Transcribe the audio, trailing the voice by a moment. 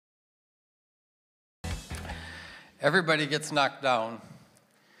Everybody gets knocked down.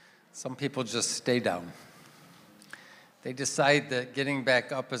 Some people just stay down. They decide that getting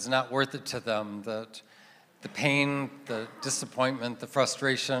back up is not worth it to them, that the pain, the disappointment, the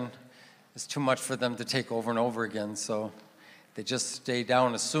frustration is too much for them to take over and over again. So they just stay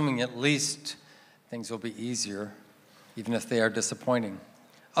down, assuming at least things will be easier, even if they are disappointing.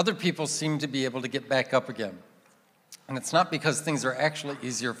 Other people seem to be able to get back up again. And it's not because things are actually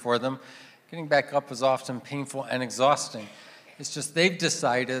easier for them. Getting back up is often painful and exhausting. It's just they've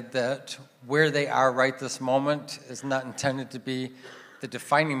decided that where they are right this moment is not intended to be the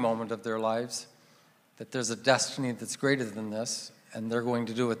defining moment of their lives, that there's a destiny that's greater than this, and they're going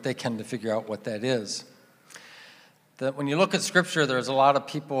to do what they can to figure out what that is. That when you look at Scripture, there's a lot of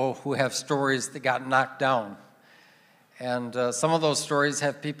people who have stories that got knocked down. And some of those stories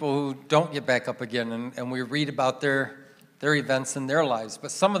have people who don't get back up again, and we read about their events in their lives. But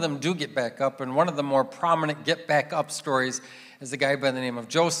some of them do get back up, and one of the more prominent get back up stories is a guy by the name of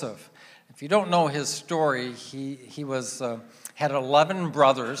Joseph. If you don't know his story, he had 11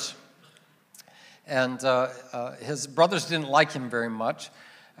 brothers, and his brothers didn't like him very much.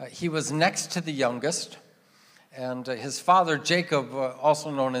 He was next to the youngest, and his father, Jacob, also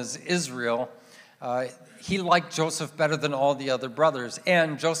known as Israel, he liked Joseph better than all the other brothers,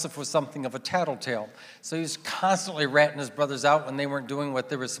 and Joseph was something of a tattletale. So he was constantly ratting his brothers out when they weren't doing what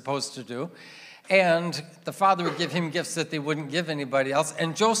they were supposed to do. And the father would give him gifts that they wouldn't give anybody else.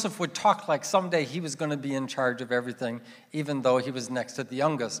 And Joseph would talk like someday he was going to be in charge of everything, even though he was next to the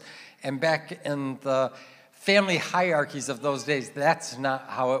youngest. And back in the family hierarchies of those days, that's not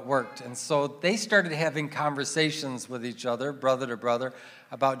how it worked. And so they started having conversations with each other, brother to brother,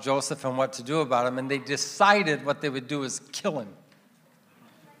 about Joseph and what to do about him. And they decided what they would do is kill him.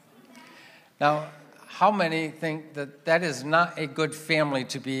 Now, how many think that that is not a good family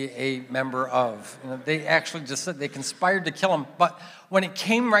to be a member of? You know, they actually just said they conspired to kill him. But when it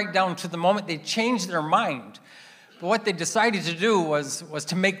came right down to the moment, they changed their mind. But what they decided to do was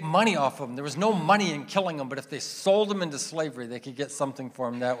to make money off of him. There was no money in killing him, but if they sold him into slavery, they could get something for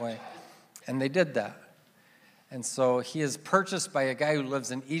him that way. And they did that. And so he is purchased by a guy who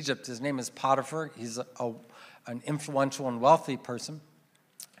lives in Egypt. His name is Potiphar. He's an influential and wealthy person.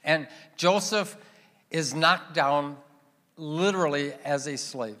 And Joseph is knocked down literally as a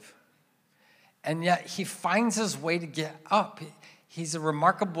slave. And yet he finds his way to get up. He's a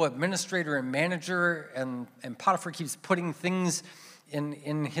remarkable administrator and manager, and Potiphar keeps putting things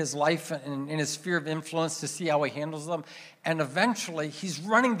in his life and in his sphere of influence to see how he handles them. And eventually, he's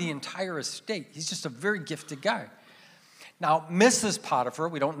running the entire estate. He's just a very gifted guy. Now, Mrs. Potiphar,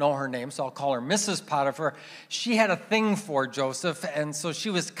 we don't know her name, so I'll call her Mrs. Potiphar, she had a thing for Joseph, and so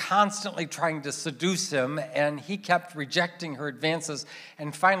she was constantly trying to seduce him, and he kept rejecting her advances.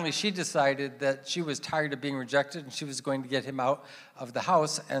 And finally, she decided that she was tired of being rejected, and she was going to get him out of the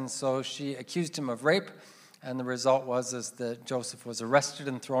house, and so she accused him of rape, and the result was that Joseph was arrested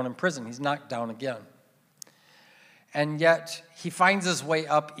and thrown in prison. He's knocked down again. And yet, he finds his way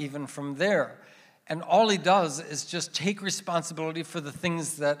up even from there. And all he does is just take responsibility for the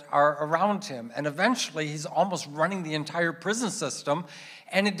things that are around him. And eventually, he's almost running the entire prison system,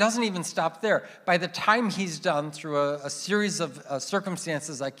 and it doesn't even stop there. By the time he's done through a series of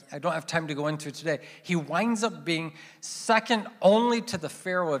circumstances I don't have time to go into today, he winds up being second only to the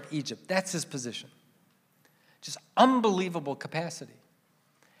Pharaoh of Egypt. That's his position. Just unbelievable capacity.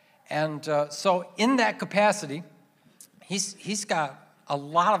 And so in that capacity, he's got a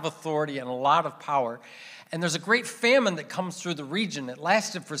lot of authority and a lot of power. And there's a great famine that comes through the region. It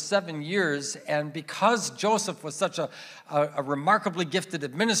lasted for 7 years, and because Joseph was such a remarkably gifted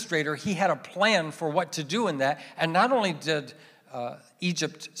administrator, he had a plan for what to do in that. And not only did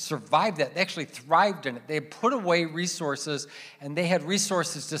Egypt survive that, they actually thrived in it. They had put away resources, and they had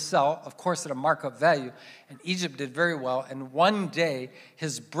resources to sell, of course, at a markup value. And Egypt did very well. And one day,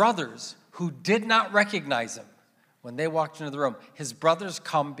 his brothers, who did not recognize him, when they walked into the room, his brothers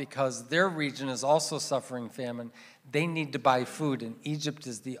come because their region is also suffering famine. They need to buy food, and Egypt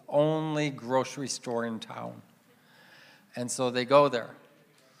is the only grocery store in town. And so they go there.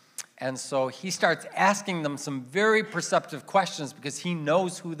 And so he starts asking them some very perceptive questions because he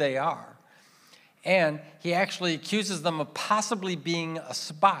knows who they are. And he actually accuses them of possibly being a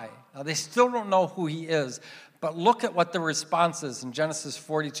spy. Now, they still don't know who he is, but look at what the response is in Genesis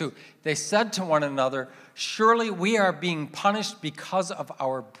 42. They said to one another, "Surely we are being punished because of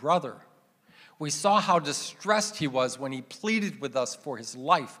our brother. We saw how distressed he was when he pleaded with us for his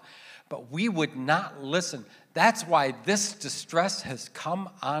life, but we would not listen. That's why this distress has come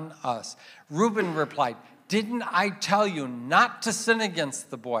on us." Reuben replied, Didn't I tell you not to sin against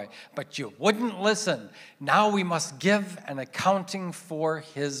the boy? But you wouldn't listen. Now we must give an accounting for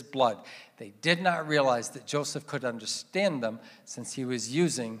his blood. They did not realize that Joseph could understand them since he was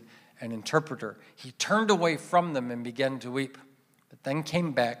using an interpreter. He turned away from them and began to weep, but then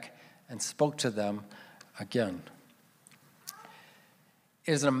came back and spoke to them again.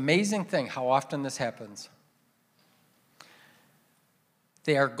 It is an amazing thing how often this happens.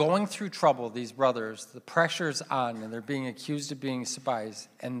 They are going through trouble, these brothers. The pressure's on, and they're being accused of being spies.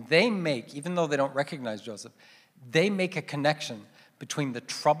 And they make, even though they don't recognize Joseph, they make a connection between the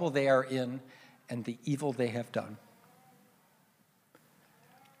trouble they are in and the evil they have done.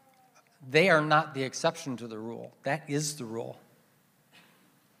 They are not the exception to the rule. That is the rule.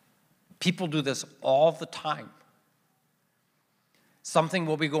 People do this all the time. Something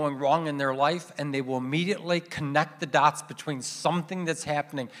will be going wrong in their life, and they will immediately connect the dots between something that's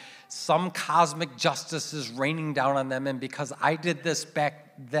happening. Some cosmic justice is raining down on them, and because I did this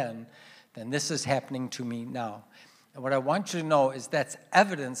back then this is happening to me now. And what I want you to know is that's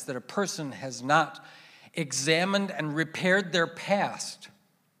evidence that a person has not examined and repaired their past.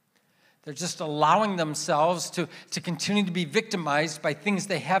 They're just allowing themselves to continue to be victimized by things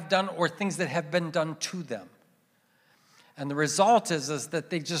they have done or things that have been done to them. And the result is that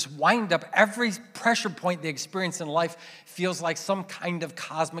they just wind up, every pressure point they experience in life feels like some kind of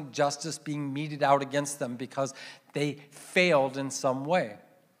cosmic justice being meted out against them because they failed in some way.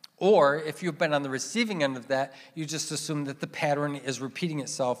 Or if you've been on the receiving end of that, you just assume that the pattern is repeating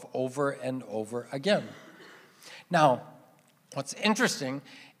itself over and over again. Now, what's interesting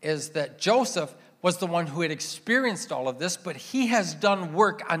is that Joseph was the one who had experienced all of this, but he has done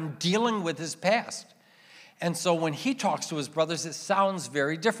work on dealing with his past. And so when he talks to his brothers, it sounds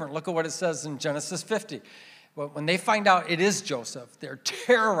very different. Look at what it says in Genesis 50. When they find out it is Joseph, they're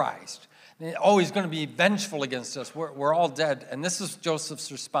terrorized. Oh, he's going to be vengeful against us. We're all dead. And this is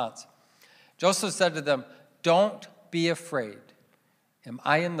Joseph's response. Joseph said to them, "Don't be afraid. Am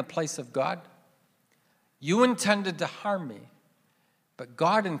I in the place of God? You intended to harm me, but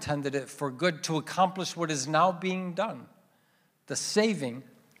God intended it for good to accomplish what is now being done, the saving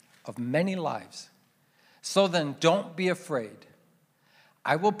of many lives. So then, don't be afraid.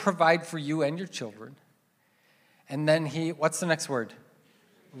 I will provide for you and your children." And then what's the next word?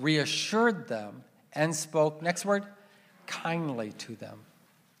 Reassured them and spoke, next word, kindly to them.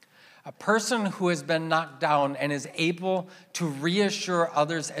 A person who has been knocked down and is able to reassure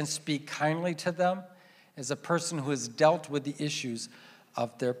others and speak kindly to them is a person who has dealt with the issues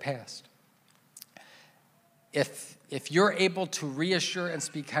of their past. If you're able to reassure and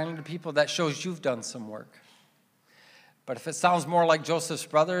speak kindly to people, that shows you've done some work. But if it sounds more like Joseph's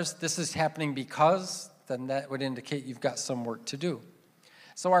brothers, this is happening because, then that would indicate you've got some work to do.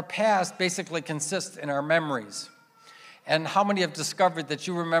 So our past basically consists in our memories. And how many have discovered that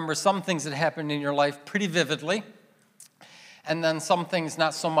you remember some things that happened in your life pretty vividly, and then some things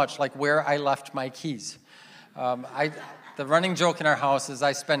not so much, like where I left my keys? The running joke in our house is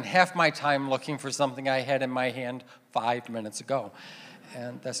I spend half my time looking for something I had in my hand 5 minutes ago.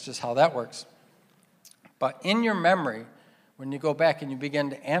 And that's just how that works. But in your memory, when you go back and you begin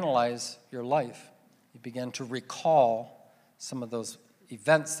to analyze your life, you begin to recall some of those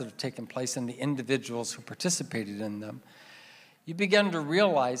events that have taken place and the individuals who participated in them. You begin to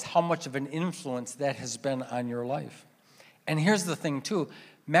realize how much of an influence that has been on your life. And here's the thing, too.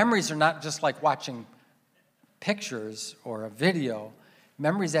 Memories are not just like watching pictures or a video.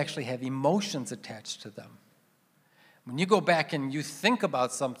 Memories actually have emotions attached to them. When you go back and you think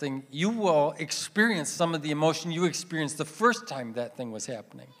about something, you will experience some of the emotion you experienced the first time that thing was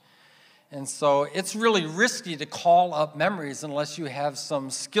happening. And so it's really risky to call up memories unless you have some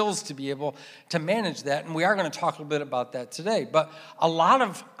skills to be able to manage that. And we are going to talk a little bit about that today. But a lot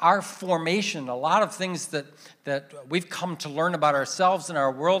of our formation, a lot of things that we've come to learn about ourselves and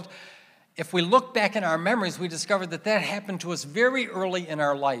our world, if we look back in our memories, we discover that happened to us very early in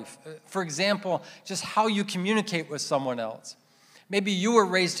our life. For example, just how you communicate with someone else. Maybe you were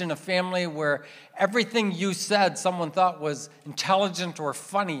raised in a family where everything you said someone thought was intelligent or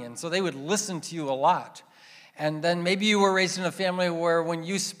funny, and so they would listen to you a lot. And then maybe you were raised in a family where when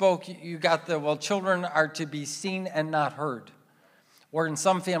you spoke, you got children are to be seen and not heard. Or in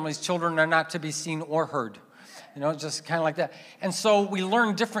some families, children are not to be seen or heard. Just kind of like that. And so we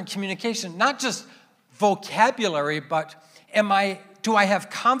learn different communication, not just vocabulary, but do I have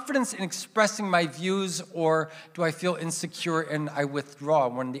confidence in expressing my views, or do I feel insecure and I withdraw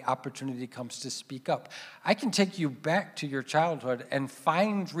when the opportunity comes to speak up? I can take you back to your childhood and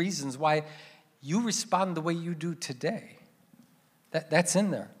find reasons why you respond the way you do today. That's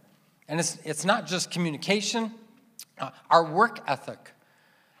in there. And it's not just communication, our work ethic.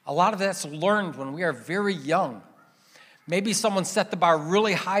 A lot of that's learned when we are very young. Maybe someone set the bar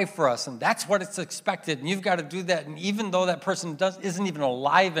really high for us, and that's what it's expected, and you've got to do that. And even though that person isn't even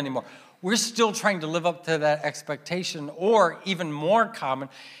alive anymore, we're still trying to live up to that expectation. Or even more common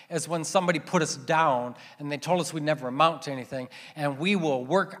is when somebody put us down and they told us we'd never amount to anything, and we will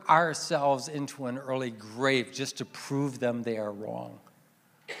work ourselves into an early grave just to prove them they are wrong.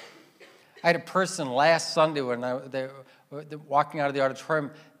 I had a person last Sunday when they were walking out of the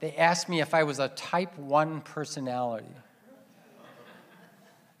auditorium, they asked me if I was a type 1 personality.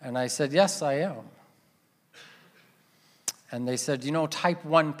 And I said, yes, I am. And they said, type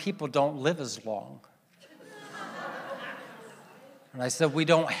 1 people don't live as long. And I said, we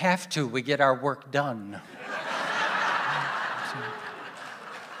don't have to. We get our work done.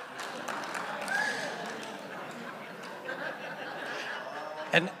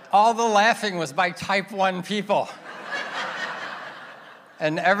 And all the laughing was by type 1 people.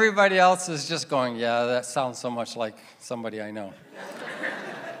 And everybody else is just going, yeah, that sounds so much like somebody I know.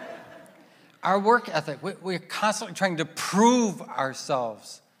 Our work ethic, we're constantly trying to prove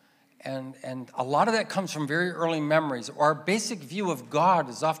ourselves. And a lot of that comes from very early memories. Our basic view of God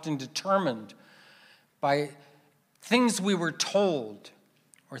is often determined by things we were told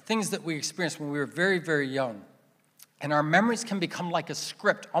or things that we experienced when we were very, very young. And our memories can become like a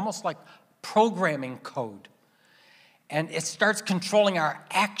script, almost like programming code. And it starts controlling our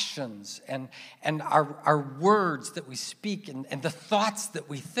actions and our words that we speak and the thoughts that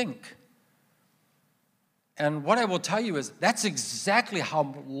we think. And what I will tell you is that's exactly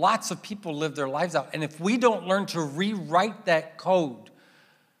how lots of people live their lives out. And if we don't learn to rewrite that code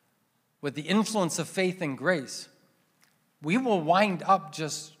with the influence of faith and grace, we will wind up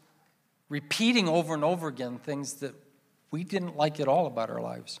just repeating over and over again things that we didn't like at all about our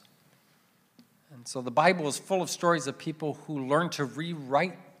lives. And so the Bible is full of stories of people who learn to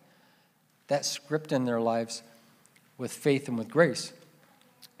rewrite that script in their lives with faith and with grace.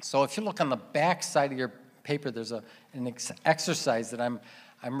 So if you look on the back side of your paper, there's an exercise that I'm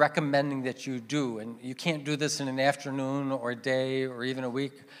recommending that you do. And you can't do this in an afternoon or a day or even a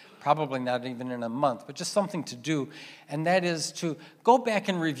week, probably not even in a month, but just something to do. And that is to go back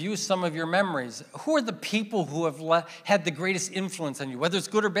and review some of your memories. Who are the people who have had the greatest influence on you, whether it's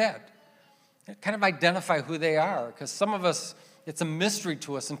good or bad? Kind of identify who they are, because some of us, it's a mystery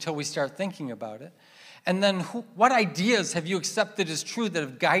to us until we start thinking about it. And then what ideas have you accepted as true that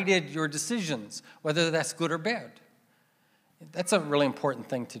have guided your decisions, whether that's good or bad? That's a really important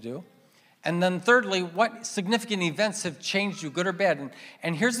thing to do. And then thirdly, what significant events have changed you, good or bad?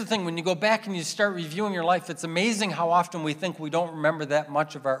 And here's the thing, when you go back and you start reviewing your life, it's amazing how often we think we don't remember that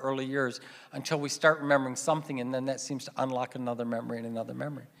much of our early years until we start remembering something, and then that seems to unlock another memory and another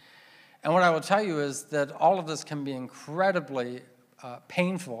memory. And what I will tell you is that all of this can be incredibly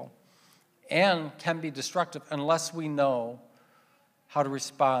painful and can be destructive unless we know how to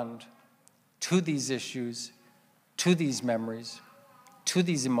respond to these issues, to these memories, to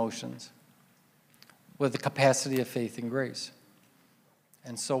these emotions with the capacity of faith and grace.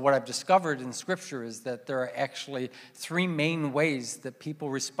 And so what I've discovered in Scripture is that there are actually 3 main ways that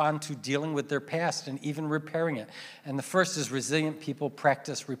people respond to dealing with their past and even repairing it. And the first is resilient people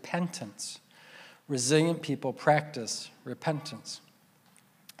practice repentance. Resilient people practice repentance.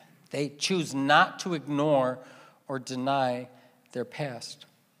 They choose not to ignore or deny their past.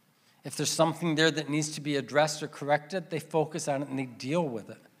 If there's something there that needs to be addressed or corrected, they focus on it and they deal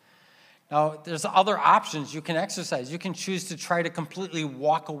with it. Now, there's other options you can exercise. You can choose to try to completely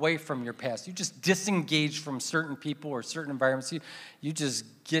walk away from your past. You just disengage from certain people or certain environments. You just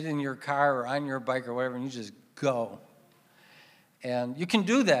get in your car or on your bike or whatever, and you just go. And you can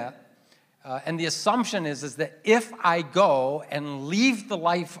do that. And the assumption is that if I go and leave the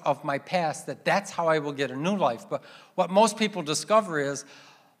life of my past, that's how I will get a new life. But what most people discover is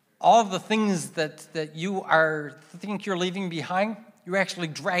all of the things that you think you're leaving behind, you're actually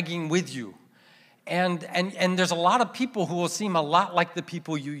dragging with you. And there's a lot of people who will seem a lot like the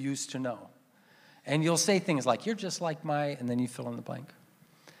people you used to know. And you'll say things like, you're just like and then you fill in the blank.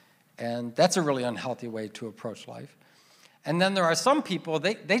 And that's a really unhealthy way to approach life. And then there are some people,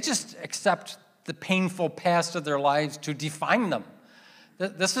 they just accept the painful past of their lives to define them.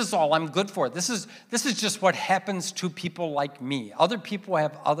 This is all I'm good for. This is just what happens to people like me. Other people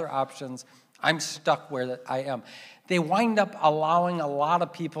have other options. I'm stuck where I am. They wind up allowing a lot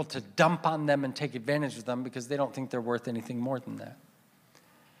of people to dump on them and take advantage of them because they don't think they're worth anything more than that.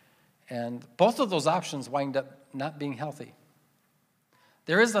 And both of those options wind up not being healthy.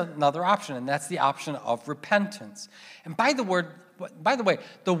 There is another option, and that's the option of repentance. And by the way,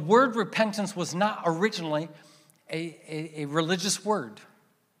 the word repentance was not originally a religious word.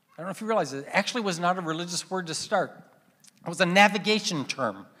 I don't know if you realize it. It actually was not a religious word to start. It was a navigation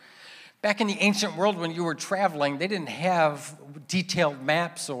term. Back in the ancient world, when you were traveling, they didn't have detailed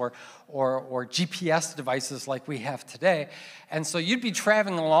maps or GPS devices like we have today. And so you'd be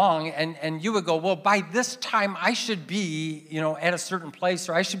traveling along, and you would go, well, by this time, I should be, at a certain place,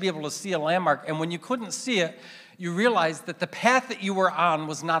 or I should be able to see a landmark. And when you couldn't see it, you realized that the path that you were on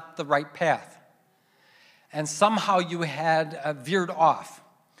was not the right path. And somehow you had veered off.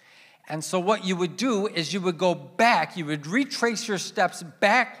 And so what you would do is you would go back, you would retrace your steps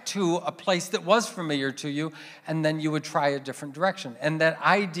back to a place that was familiar to you, and then you would try a different direction. And that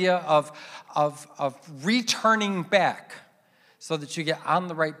idea of returning back so that you get on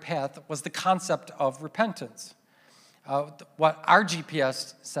the right path was the concept of repentance. What our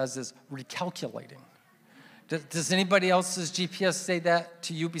GPS says is recalculating. Does anybody else's GPS say that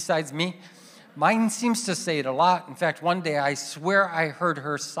to you besides me? Mine seems to say it a lot. In fact, one day I swear I heard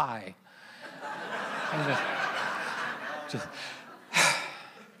her sigh. Just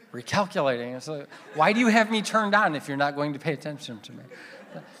recalculating. So why do you have me turned on if you're not going to pay attention to me?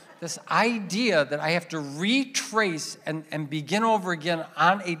 This idea that I have to retrace and begin over again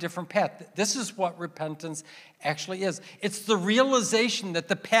on a different path. This is what repentance actually is. It's the realization that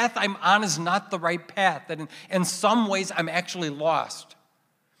the path I'm on is not the right path, that in some ways I'm actually lost.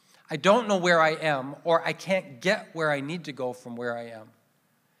 I don't know where I am, or I can't get where I need to go from where I am.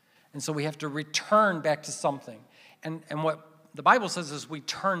 And so we have to return back to something. And what the Bible says is we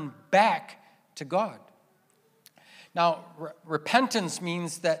turn back to God. Now, repentance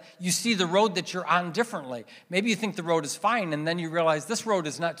means that you see the road that you're on differently. Maybe you think the road is fine, and then you realize this road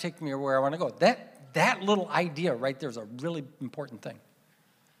is not taking me where I want to go. That little idea right there is a really important thing.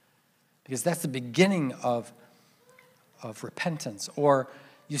 Because that's the beginning of repentance. Or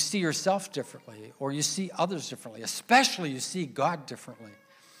you see yourself differently, or you see others differently, especially you see God differently.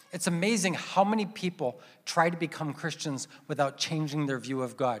 It's amazing how many people try to become Christians without changing their view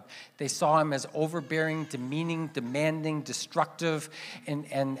of God. They saw him as overbearing, demeaning, demanding, destructive,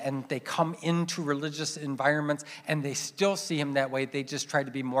 and they come into religious environments and they still see him that way. They just try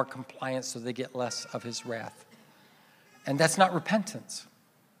to be more compliant so they get less of his wrath. And that's not repentance.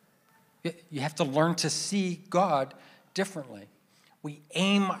 You have to learn to see God differently. We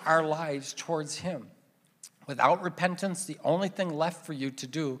aim our lives towards him. Without repentance, the only thing left for you to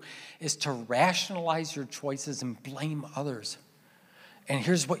do is to rationalize your choices and blame others. And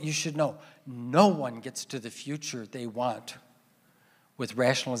here's what you should know. No one gets to the future they want with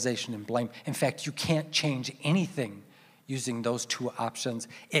rationalization and blame. In fact, you can't change anything using those two options.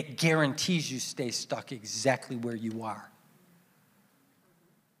 It guarantees you stay stuck exactly where you are.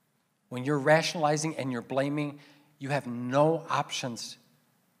 When you're rationalizing and you're blaming, you have no options.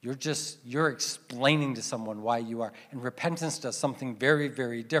 You're explaining to someone why you are. And repentance does something very,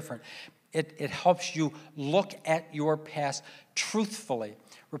 very different. It helps you look at your past truthfully.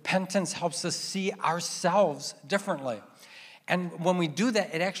 Repentance helps us see ourselves differently. And when we do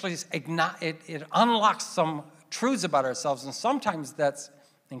that, it actually it unlocks some truths about ourselves. And sometimes that's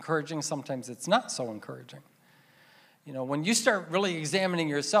encouraging, sometimes it's not so encouraging. When you start really examining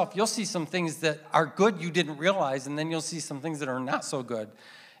yourself, you'll see some things that are good you didn't realize, and then you'll see some things that are not so good.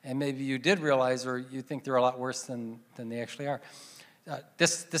 And maybe you did realize, or you think they're a lot worse than they actually are.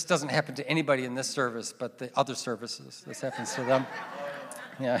 This doesn't happen to anybody in this service, but the other services. This happens to them.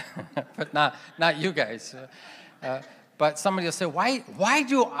 Yeah, but not you guys. But somebody will say, why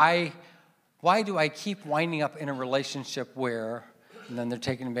do I keep winding up in a relationship where, and then they're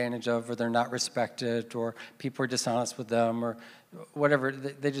taken advantage of, or they're not respected, or people are dishonest with them, or whatever.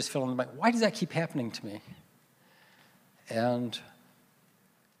 They just fill in the blank. Why does that keep happening to me? And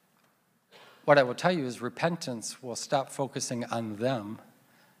what I will tell you is repentance will stop focusing on them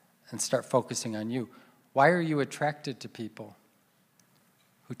and start focusing on you. Why are you attracted to people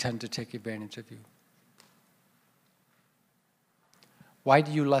who tend to take advantage of you? Why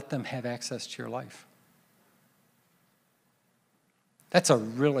do you let them have access to your life? That's a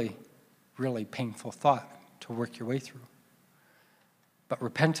really, really painful thought to work your way through. But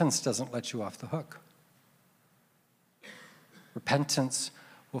repentance doesn't let you off the hook. Repentance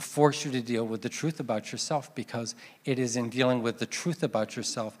will force you to deal with the truth about yourself, because it is in dealing with the truth about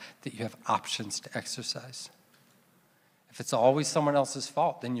yourself that you have options to exercise. If it's always someone else's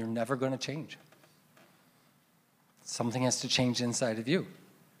fault, then you're never going to change. Something has to change inside of you.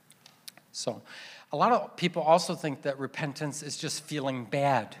 So, a lot of people also think that repentance is just feeling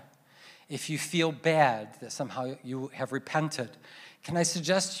bad. If you feel bad, that somehow you have repented. Can I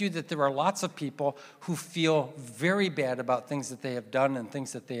suggest to you that there are lots of people who feel very bad about things that they have done and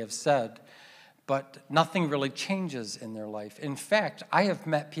things that they have said, but nothing really changes in their life? In fact, I have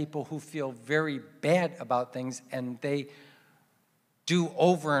met people who feel very bad about things, and they do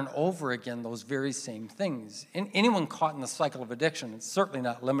over and over again those very same things. Anyone caught in the cycle of addiction, it's certainly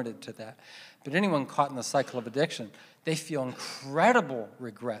not limited to that, but anyone caught in the cycle of addiction, they feel incredible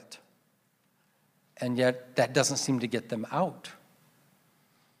regret, and yet that doesn't seem to get them out.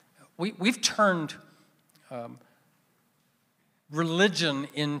 We've turned religion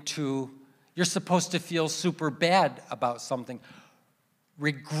into, you're supposed to feel super bad about something.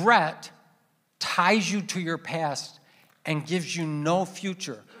 Regret ties you to your past and gives you no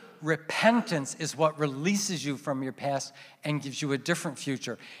future. Repentance is what releases you from your past and gives you a different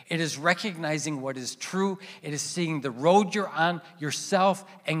future. It is recognizing what is true. It is seeing the road you're on, yourself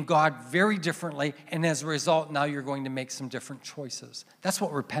and God very differently, and as a result, now you're going to make some different choices. That's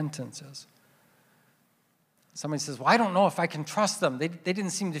what repentance is. Somebody says, well, I don't know if I can trust them. They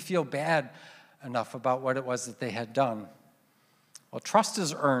didn't seem to feel bad enough about what it was that they had done. Well, trust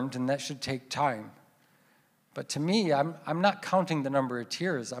is earned, and that should take time. But to me, I'm not counting the number of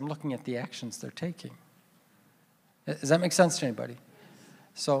tears. I'm looking at the actions they're taking. Does that make sense to anybody?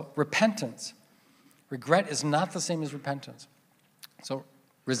 So repentance. Regret is not the same as repentance. So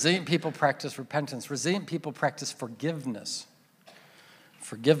resilient people practice repentance. Resilient people practice forgiveness.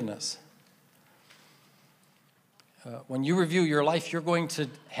 Forgiveness. When you review your life, you're going to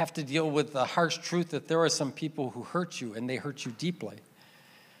have to deal with the harsh truth that there are some people who hurt you, and they hurt you deeply.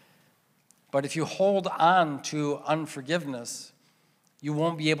 But if you hold on to unforgiveness, you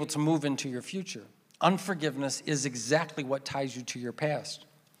won't be able to move into your future. Unforgiveness is exactly what ties you to your past.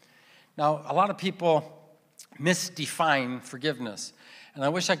 Now, a lot of people misdefine forgiveness. And I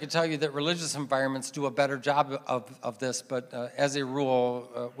wish I could tell you that religious environments do a better job of this, but as a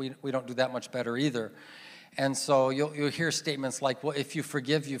rule, we don't do that much better either. And so you'll hear statements like, well, if you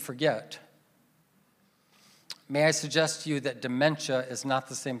forgive, you forget. May I suggest to you that dementia is not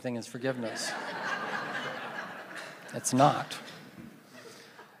the same thing as forgiveness? It's not.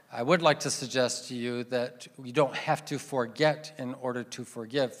 I would like to suggest to you that you don't have to forget in order to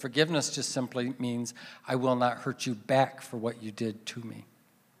forgive. Forgiveness just simply means I will not hurt you back for what you did to me.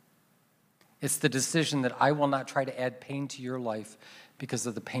 It's the decision that I will not try to add pain to your life because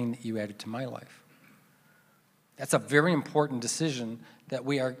of the pain that you added to my life. That's a very important decision that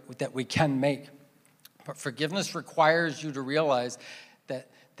we can make. But forgiveness requires you to realize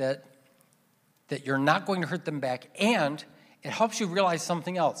that you're not going to hurt them back, and it helps you realize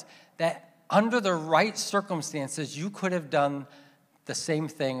something else, that under the right circumstances, you could have done the same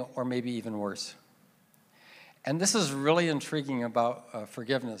thing or maybe even worse. And this is really intriguing about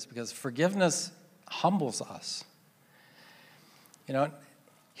forgiveness, because forgiveness humbles us. You know,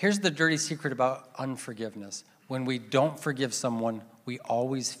 here's the dirty secret about unforgiveness. When we don't forgive someone, we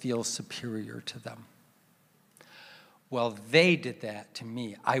always feel superior to them. Well, they did that to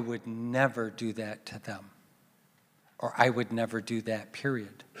me. I would never do that to them. Or I would never do that,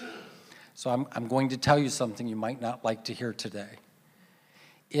 period. So I'm going to tell you something you might not like to hear today.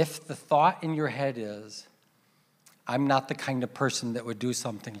 If the thought in your head is, I'm not the kind of person that would do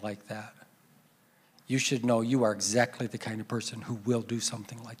something like that, you should know you are exactly the kind of person who will do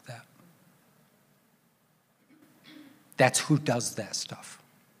something like that. That's who does that stuff.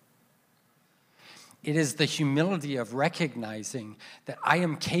 It is the humility of recognizing that I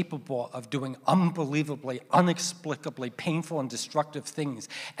am capable of doing unbelievably, inexplicably painful and destructive things,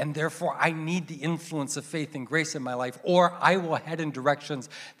 and therefore I need the influence of faith and grace in my life, or I will head in directions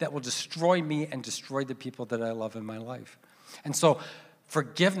that will destroy me and destroy the people that I love in my life. And so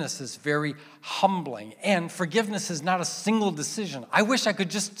forgiveness is very humbling, and forgiveness is not a single decision. I wish I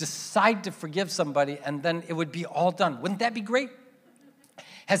could just decide to forgive somebody and then it would be all done. Wouldn't that be great?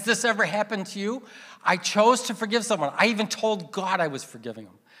 Has this ever happened to you? I chose to forgive someone. I even told God I was forgiving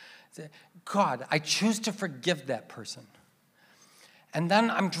him. God, I choose to forgive that person. And then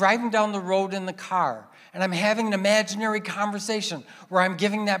I'm driving down the road in the car, and I'm having an imaginary conversation where I'm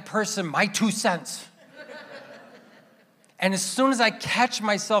giving that person my 2 cents. And as soon as I catch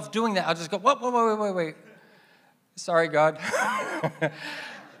myself doing that, I'll just go, wait. Sorry, God.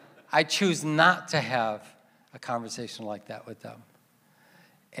 I choose not to have a conversation like that with them.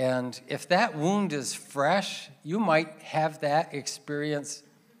 And if that wound is fresh, you might have that experience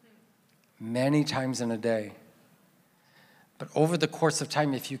many times in a day. But over the course of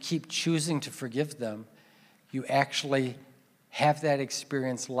time, if you keep choosing to forgive them, you actually have that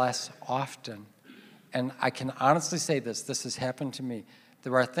experience less often. And I can honestly say this has happened to me.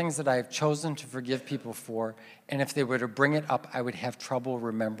 There are things that I have chosen to forgive people for, and if they were to bring it up, I would have trouble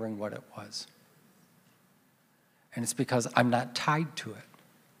remembering what it was. And it's because I'm not tied to it.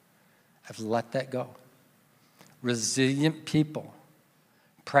 I've let that go. Resilient people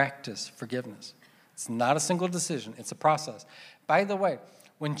practice forgiveness. It's not a single decision. It's a process. By the way,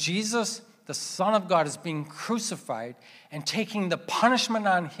 when Jesus, the Son of God, is being crucified and taking the punishment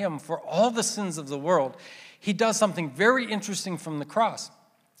on him for all the sins of the world, he does something very interesting from the cross.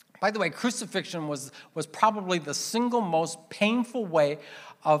 By the way, crucifixion was probably the single most painful way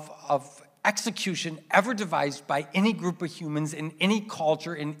of execution ever devised by any group of humans in any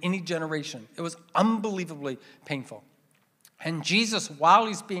culture, in any generation. It was unbelievably painful. And Jesus, while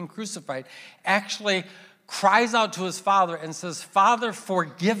he's being crucified, actually cries out to his Father and says, "Father,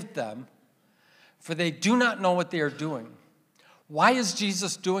 forgive them, for they do not know what they are doing." Why is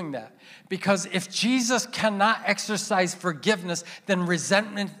Jesus doing that? Because if Jesus cannot exercise forgiveness, then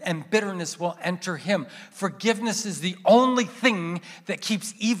resentment and bitterness will enter him. Forgiveness is the only thing that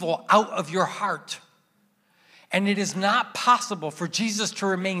keeps evil out of your heart. And it is not possible for Jesus to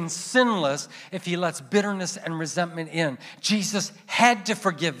remain sinless if he lets bitterness and resentment in. Jesus had to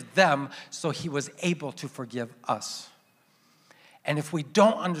forgive them, so he was able to forgive us. And if we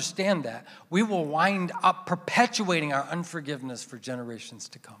don't understand that, we will wind up perpetuating our unforgiveness for generations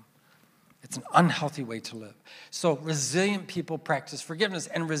to come. It's an unhealthy way to live. So resilient people practice forgiveness,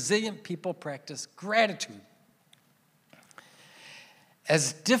 and resilient people practice gratitude.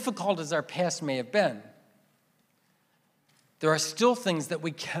 As difficult as our past may have been, there are still things that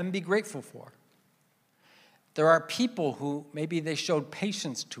we can be grateful for. There are people who maybe they showed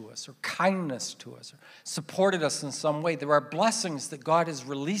patience to us or kindness to us or supported us in some way. There are blessings that God has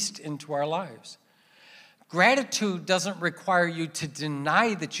released into our lives. Gratitude doesn't require you to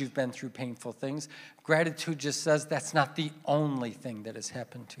deny that you've been through painful things. Gratitude just says that's not the only thing that has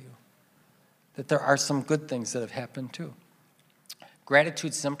happened to you, that there are some good things that have happened too.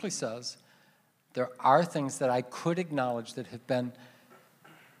 Gratitude simply says there are things that I could acknowledge that have been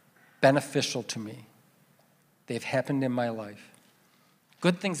beneficial to me. They've happened in my life.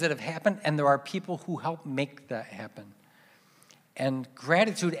 Good things that have happened, and there are people who help make that happen. And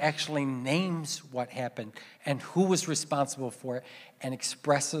gratitude actually names what happened and who was responsible for it and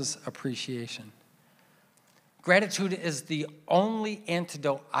expresses appreciation. Gratitude is the only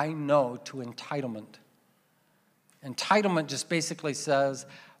antidote I know to entitlement. Entitlement just basically says,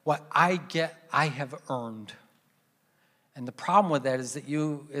 what I get, I have earned. And the problem with that is that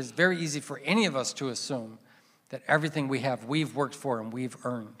it's very easy for any of us to assume that everything we have, we've worked for and we've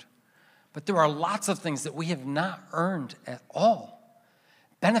earned. But there are lots of things that we have not earned at all.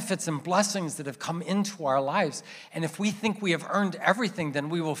 Benefits and blessings that have come into our lives. And if we think we have earned everything, then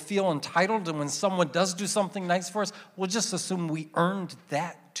we will feel entitled. And when someone does do something nice for us, we'll just assume we earned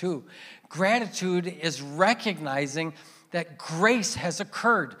that too. Gratitude is recognizing that grace has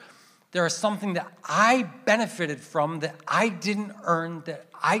occurred. There is something that I benefited from that I didn't earn, that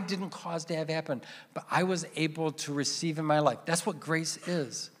I didn't cause to have happen, but I was able to receive in my life. That's what grace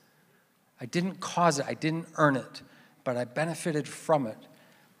is. I didn't cause it, I didn't earn it, but I benefited from it.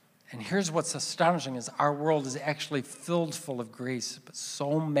 And here's what's astonishing is our world is actually filled full of grace, but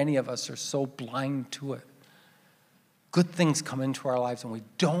so many of us are so blind to it. Good things come into our lives and we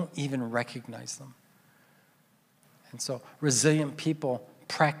don't even recognize them. And so resilient people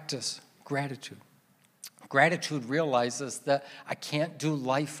practice gratitude. Gratitude realizes that I can't do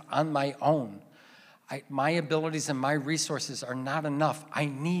life on my own. My abilities and my resources are not enough. I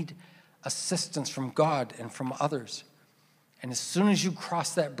need assistance from God and from others. And as soon as you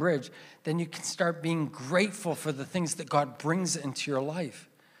cross that bridge, then you can start being grateful for the things that God brings into your life.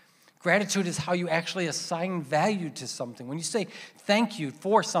 Gratitude is how you actually assign value to something. When you say thank you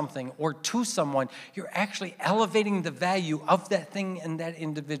for something or to someone, you're actually elevating the value of that thing and that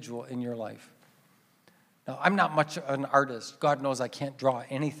individual in your life. Now, I'm not much of an artist. God knows I can't draw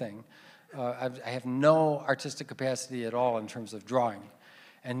anything. I have no artistic capacity at all in terms of drawing.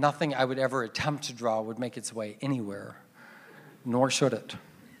 And nothing I would ever attempt to draw would make its way anywhere, nor should it.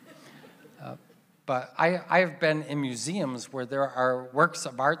 But I have been in museums where there are works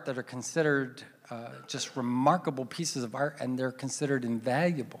of art that are considered just remarkable pieces of art, and they're considered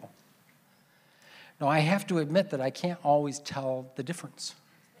invaluable. Now, I have to admit that I can't always tell the difference.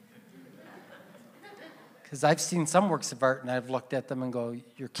 Because I've seen some works of art, and I've looked at them and go,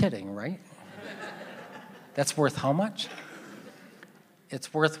 you're kidding, right? That's worth how much?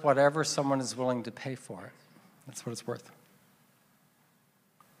 It's worth whatever someone is willing to pay for it. That's what it's worth.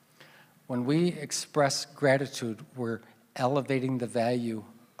 When we express gratitude, we're elevating the value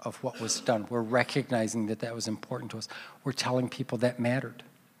of what was done. We're recognizing that that was important to us. We're telling people that mattered.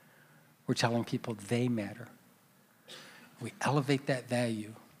 We're telling people they matter. We elevate that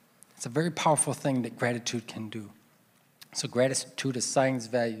value. It's a very powerful thing that gratitude can do. So gratitude assigns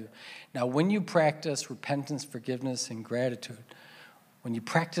value. Now, when you practice repentance, forgiveness, and gratitude, when you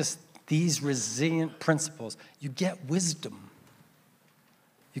practice these resilient principles, you get wisdom.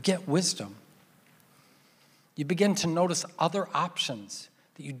 You get wisdom. You begin to notice other options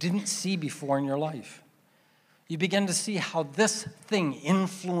that you didn't see before in your life. You begin to see how this thing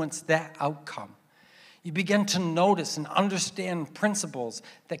influenced that outcome. You begin to notice and understand principles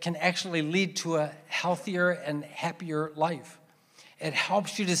that can actually lead to a healthier and happier life. It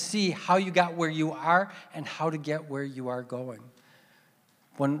helps you to see how you got where you are and how to get where you are going.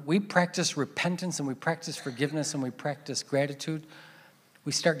 When we practice repentance and we practice forgiveness and we practice gratitude,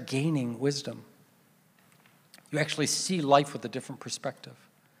 we start gaining wisdom. You actually see life with a different perspective.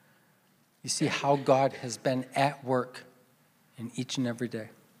 You see how God has been at work in each and every day.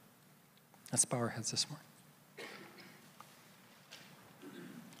 Let's bow our heads this morning.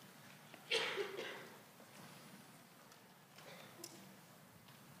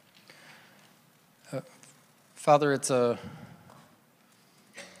 Father, it's a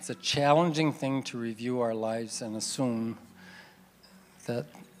challenging thing to review our lives and assume that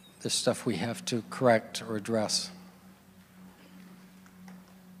there's stuff we have to correct or address.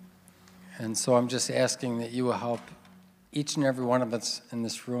 And so I'm just asking that you will help each and every one of us in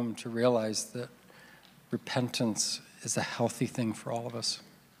this room to realize that repentance is a healthy thing for all of us.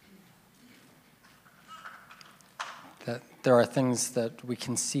 That there are things that we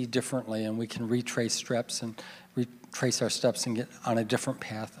can see differently and we can retrace our steps and get on a different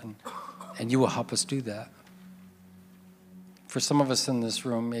path, and you will help us do that. For some of us in this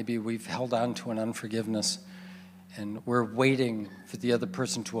room, maybe we've held on to an unforgiveness and we're waiting for the other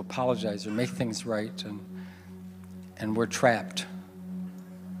person to apologize or make things right, and we're trapped.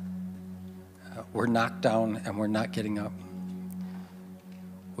 We're knocked down and we're not getting up.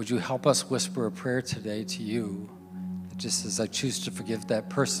 Would you help us whisper a prayer today to you, just as I choose to forgive that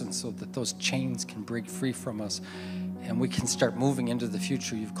person, so that those chains can break free from us and we can start moving into the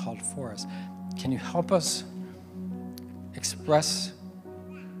future you've called for us? Can you help us express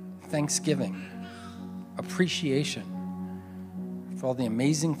thanksgiving, appreciation for all the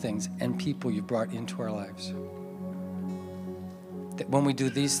amazing things and people you brought into our lives? That when we do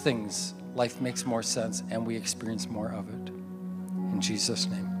these things, life makes more sense and we experience more of it. In Jesus'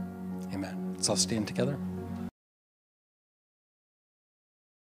 name, amen. Let's all stand together.